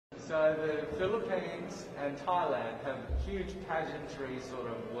So the Philippines and Thailand have huge pageantry sort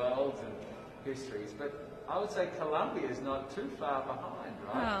of worlds and histories, but I would say Colombia is not too far behind,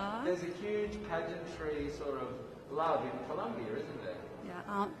 right? Aww. There's a huge pageantry sort of love in Colombia, isn't there?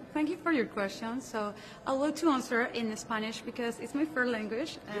 Yeah, thank you for your question. So I'd like to answer in Spanish because it's my first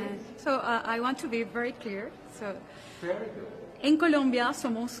language, and so I want to be very clear. So, Very good. en Colombia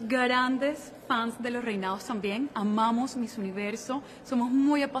somos grandes fans de los reinados también, amamos Miss Universo, somos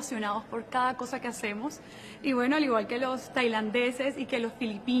muy apasionados por cada cosa que hacemos y bueno, al igual que los tailandeses y que los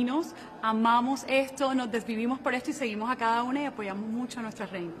filipinos, amamos esto, nos desvivimos por esto y seguimos a cada una y apoyamos mucho a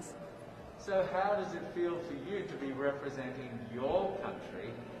nuestras reinas. So how does it feel for you to be representing your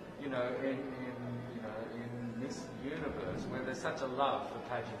country, in this universe where there's such a love for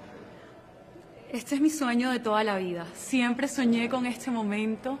pageantry? Este es mi sueño de toda la vida. Siempre soñé con este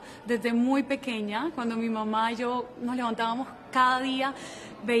momento desde muy pequeña, cuando mi mamá y yo nos levantábamos cada día,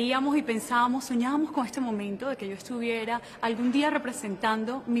 veíamos y pensábamos, soñábamos con este momento de que yo estuviera algún día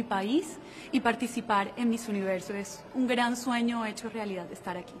representando mi país y participar en Miss Universo. Es un gran sueño hecho realidad de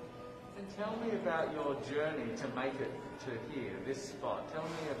estar aquí. And tell me about your journey to make it to here, this spot. Tell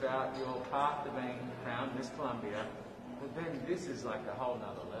me about your path to being crowned Miss Colombia. But then this is like a whole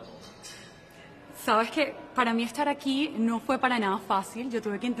nother level. Sabes que para mí estar aquí no fue para nada fácil, yo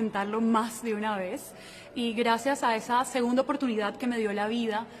tuve que intentarlo más de una vez y gracias a esa segunda oportunidad que me dio la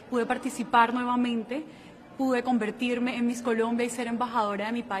vida pude participar nuevamente, pude convertirme en Miss Colombia y ser embajadora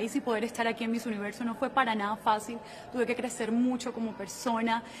de mi país y poder estar aquí en Miss Universo no fue para nada fácil, tuve que crecer mucho como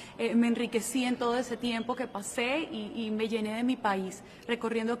persona, me enriquecí en todo ese tiempo que pasé y me llené de mi país,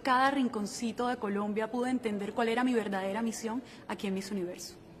 recorriendo cada rinconcito de Colombia pude entender cuál era mi verdadera misión aquí en Miss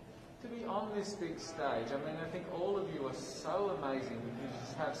Universo. To be on this big stage, I mean, I think all of you are so amazing because you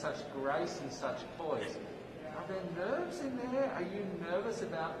just have such grace and such poise. Are there nerves in there? Are you nervous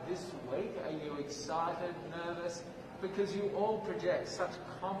about this week? Are you excited, nervous? Because you all project such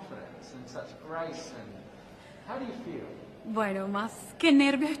confidence and such grace. And how do you feel? Bueno, más que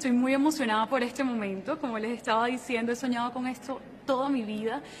nervios, estoy muy emocionada por este momento. Como les estaba diciendo, he soñado con esto toda mi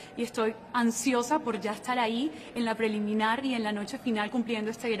vida y estoy ansiosa por ya estar ahí en la preliminar y en la noche final cumpliendo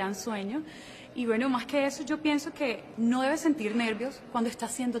este gran sueño. Y bueno, más que eso, yo pienso que no debes sentir nervios cuando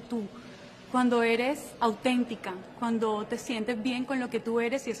estás siendo tú, cuando eres auténtica, cuando te sientes bien con lo que tú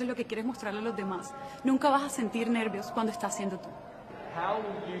eres y eso es lo que quieres mostrarle a los demás. Nunca vas a sentir nervios cuando estás siendo tú. How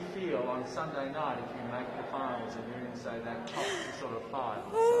will you feel on Sunday night if you make the finals and you're in, say, that top sort of five?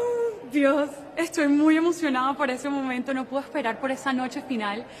 Dios, estoy muy emocionada por ese momento, no puedo esperar por esa noche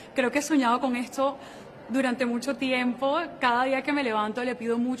final. Creo que he soñado con esto durante mucho tiempo. Cada día que me levanto le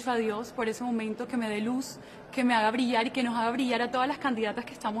pido mucho a Dios por ese momento, que me dé luz, que me haga brillar y que nos haga brillar a todas las candidatas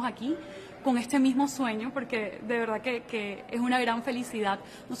que estamos aquí con este mismo sueño, porque de verdad que es una gran felicidad,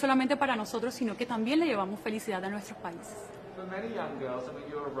 no solamente para nosotros, sino que también le llevamos felicidad a nuestros países. For many young girls, I mean,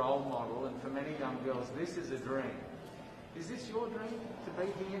 you're a role model, and for many young girls, this is a dream. Is this your dream, to be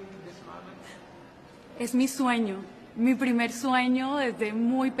here in this moment? Es mi sueño, mi primer sueño desde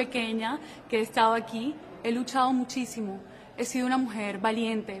muy pequeña que he estado aquí. He luchado muchísimo, he sido una mujer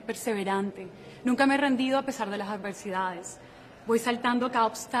valiente, perseverante. Nunca me he rendido a pesar de las adversidades. Voy saltando cada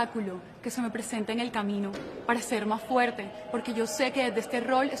obstáculo que se me presenta en el camino para ser más fuerte, porque yo sé que desde este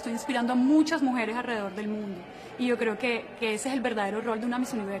rol estoy inspirando a muchas mujeres alrededor del mundo. Y yo creo que ese es el verdadero rol de una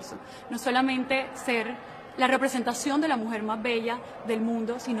Miss Universo. No solamente ser la representación de la mujer más bella del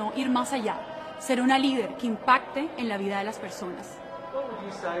mundo, sino ir más allá, ser una líder que impacte en la vida de las personas. What would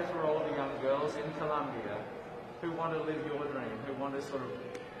you say for all the young girls in Colombia who want to live your dream, who want to sort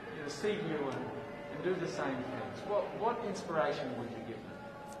of see you and do the same things? What inspiration would you give them?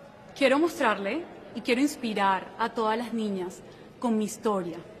 Quiero mostrarle y quiero inspirar a todas las niñas con mi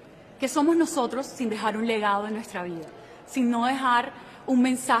historia, que somos nosotros sin dejar un legado en nuestra vida, sin no dejar un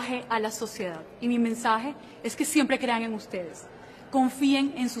mensaje a la sociedad. Y mi mensaje es que siempre crean en ustedes,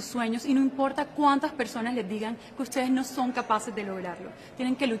 confíen en sus sueños y no importa cuántas personas les digan que ustedes no son capaces de lograrlo.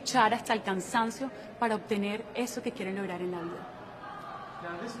 Tienen que luchar hasta el cansancio para obtener eso que quieren lograr en la vida.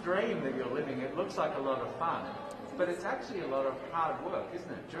 Now, this dream that you're living, it looks like a lot of fun, but it's actually a lot of hard work,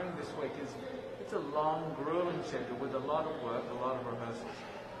 isn't it? During this week, it's a long, grueling schedule with a lot of work, a lot of rehearsals.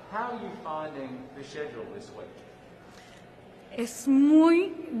 How are you finding the schedule this week? Es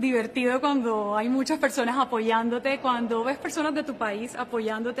muy divertido cuando hay muchas personas apoyándote, cuando ves personas de tu país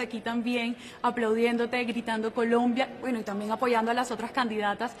apoyándote aquí también, aplaudiéndote, gritando Colombia, bueno, y también apoyando a las otras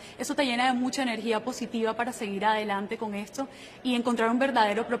candidatas. Eso te llena de mucha energía positiva para seguir adelante con esto y encontrar un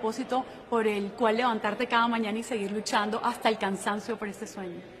verdadero propósito por el cual levantarte cada mañana y seguir luchando hasta el cansancio por este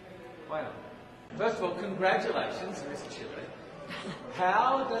sueño. Bueno, first of all, congratulations, Miss Chile.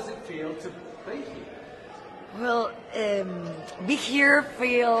 How does it feel to be here? Well, be here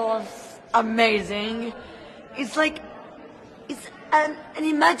feels amazing. It's like it's an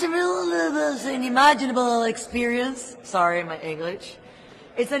unimaginable experience. Sorry, my English.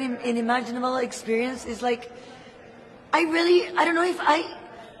 It's an unimaginable experience. It's like I don't know if I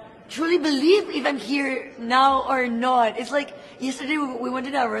truly believe if I'm here now or not. It's like yesterday we went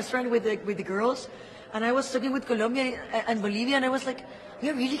to a restaurant with the girls, and I was talking with Colombia and Bolivia, and I was like,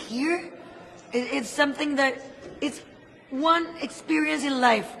 "We're really here." It's something that it's one experience in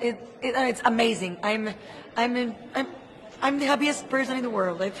life. It's amazing. I'm the happiest person in the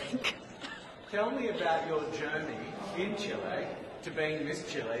world, I think. Tell me about your journey in Chile to being Miss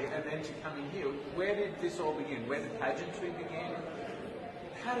Chile and then to coming here. Where did this all begin? Where did pageantry begin?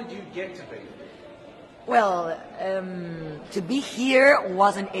 How did you get to be here? Well, to be here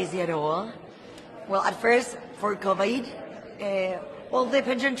wasn't easy at all. Well, at first, for COVID, the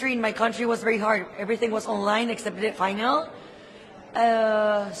pageantry in my country was very hard. Everything was online except the final.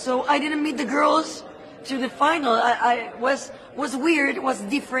 So I didn't meet the girls to the final. I was weird, was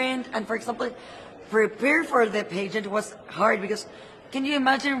different, and for example, prepare for the pageant was hard because can you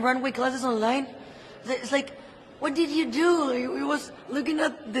imagine runway classes online? It's like, what did you do? It was looking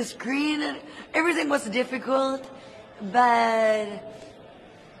at the screen and everything was difficult, but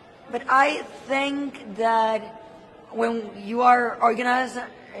I think that when you are organized,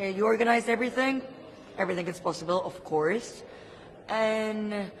 you organize everything is possible, of course.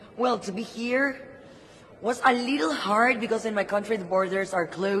 And well, to be here was a little hard because in my country the borders are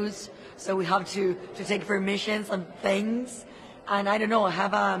closed, so we have to take permissions on things. And I don't know, I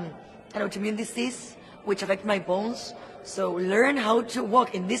have autoimmune disease which affect my bones. So learn how to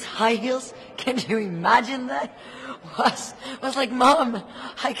walk in these high heels. Can you imagine that? Was like, Mom,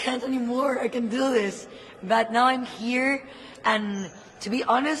 I can't anymore. I can do this. But now I'm here, and to be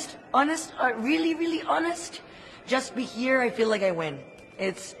honest, really, really honest, just be here. I feel like I win.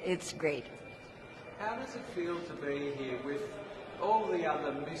 It's great. How does it feel to be here with all the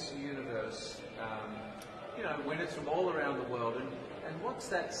other Miss Universe, winners from all around the world, and what's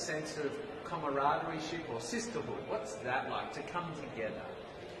that sense of camaraderie or sisterhood? What's that like, to come together?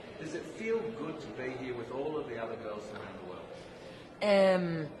 Does it feel good to be here with all of the other girls around the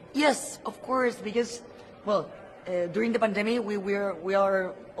world? Yes, of course, because, during the pandemic, we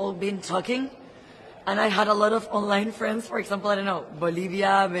are all been talking, and I had a lot of online friends, for example, I don't know,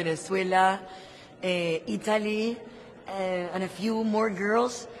 Bolivia, Venezuela, Italy, and a few more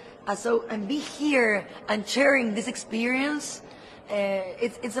girls. And be here and sharing this experience,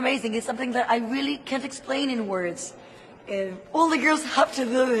 it's amazing. It's something that I really can't explain in words. All the girls have to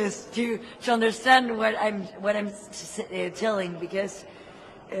do this to understand what I'm telling, because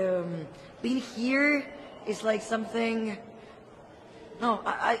being here is like something. No,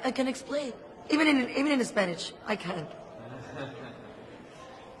 I can explain. Even in Spanish, I can't.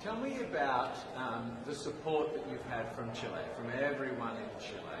 Tell me about the support that you've had from Chile, from everyone in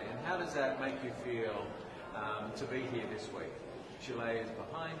Chile, and how does that make you feel to be here this week? Chile is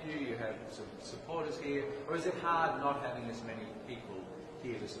behind you, you have some supporters here, or is it hard not having as many people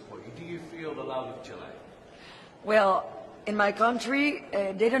here to support you? Do you feel the love of Chile? Well, in my country,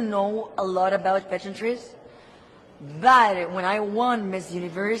 they don't know a lot about pageantries, but when I won Miss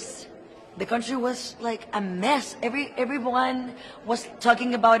Universe, the country was like a mess. Everyone was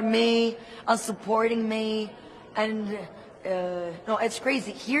talking about me and supporting me, and no, it's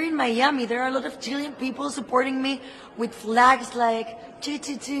crazy. Here in Miami, there are a lot of Chilean people supporting me with flags like "chi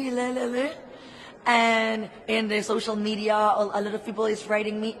chi chi la la la," and in the social media, a lot of people is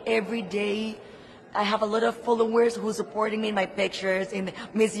writing me every day. I have a lot of followers who supporting me in my pictures, in the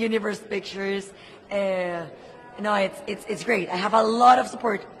Miss Universe pictures. No, it's great. I have a lot of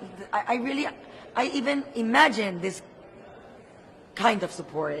support. I even imagine this kind of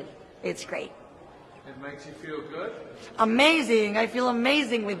support. It's great. It makes you feel good? Amazing. I feel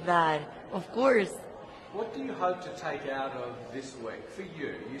amazing with that. Of course. What do you hope to take out of this week for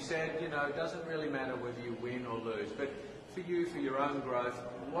you? You said, it doesn't really matter whether you win or lose, but for you, for your own growth,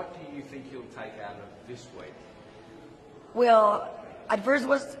 what do you think you'll take out of this week? Well, at first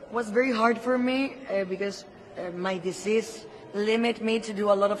was very hard for me because my disease limit me to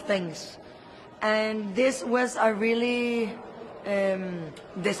do a lot of things, and this was a really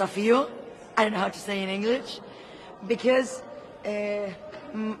desafío. I don't know how to say in English, because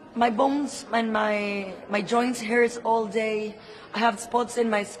my bones and my joints hurts all day. I have spots in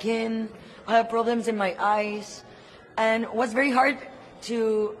my skin. I have problems in my eyes, and it was very hard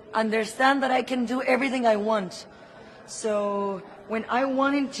to understand that I can do everything I want. So when I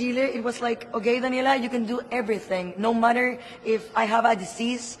won in Chile, it was like, okay, Daniela, you can do everything, no matter if I have a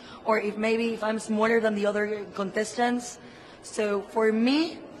disease or if I'm smaller than the other contestants. So for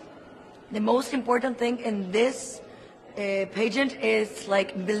me, the most important thing in this pageant is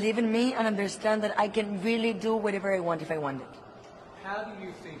like believe in me and understand that I can really do whatever I want if I want it. How do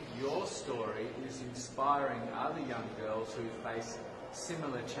you think your story is inspiring other young girls who face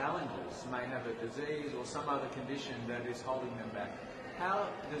similar challenges, may have a disease or some other condition that is holding them back? How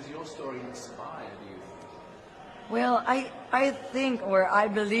does your story inspire you? Well, I think, or I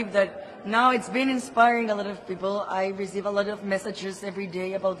believe that now it's been inspiring a lot of people. I receive a lot of messages every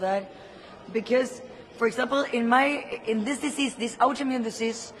day about that. Because, for example, in this disease, this autoimmune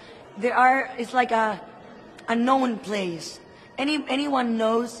disease, it's like a known place. Anyone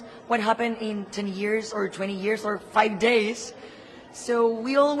knows what happened in 10 years or 20 years or 5 days. So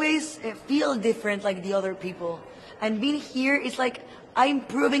we always feel different like the other people. And being here is like, I'm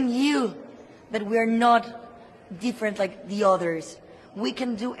proving you that we are not different like the others. We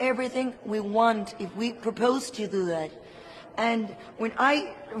can do everything we want if we propose to do that. And when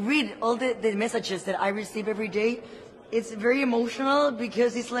I read all the messages that I receive every day, it's very emotional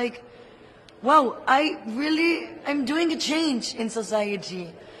because it's like, wow, I'm doing a change in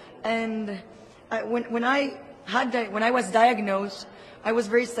society. And when I was diagnosed, I was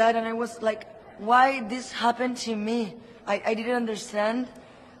very sad and I was like, why this happened to me? I didn't understand.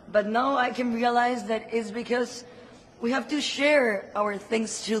 But now I can realize that it's because we have to share our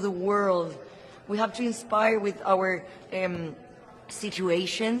things to the world. We have to inspire with our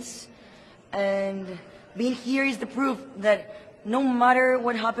situations. And being here is the proof that no matter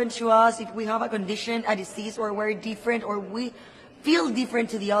what happened to us, if we have a condition, a disease, or we're different, or we feel different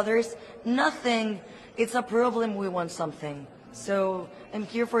to the others, nothing, it's a problem, we want something. So I'm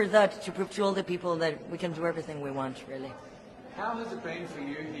here for that, to prove to all the people that we can do everything we want, really. How has it been for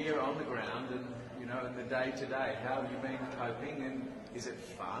you here on the ground and, you know, in the day-to-day? How have you been coping, and is it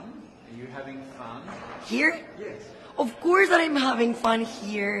fun? Are you having fun? Here? Yes. Of course that I'm having fun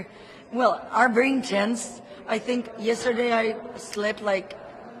here. Well, are very intense. I think yesterday I slept like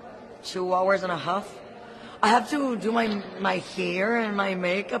 2 hours and a half. I have to do my hair and my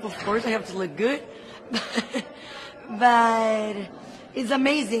makeup. Of course, I have to look good. But it's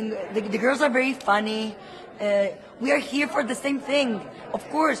amazing. The girls are very funny. We are here for the same thing. Of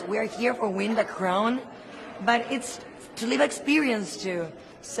course, we are here for win the crown, but it's to live experience too.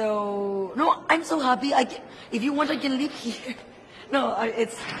 So, no, I'm so happy. If you want, I can live here. No,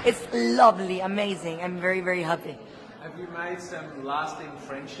 it's lovely, amazing. I'm very, very happy. Have you made some lasting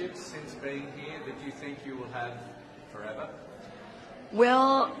friendships since being here that you think you will have forever?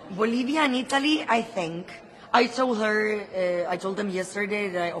 Well, Bolivia and Italy, I think. I told them yesterday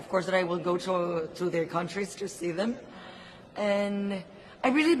that, of course, that I will go to their countries to see them. And I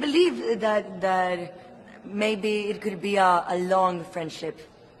really believe that maybe it could be a long friendship,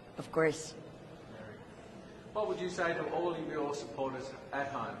 of course. What would you say to all of your supporters at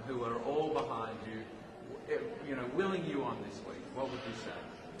home who are all behind you, you know, willing you on this week? What would you say?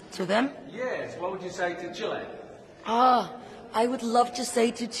 To them? Yes. What would you say to Chile? I would love to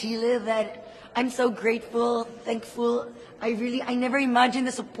say to Chile that I'm so grateful, thankful. I never imagined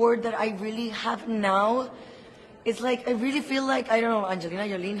the support that I really have now. It's like, I really feel like, I don't know, Angelina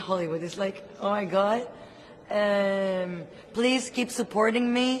Jolie in Hollywood. It's like, oh my God. Please keep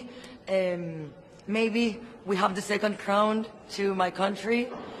supporting me. Maybe we have the second crown to my country,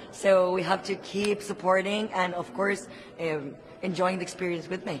 so we have to keep supporting and, of course, enjoying the experience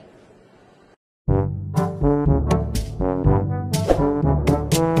with me.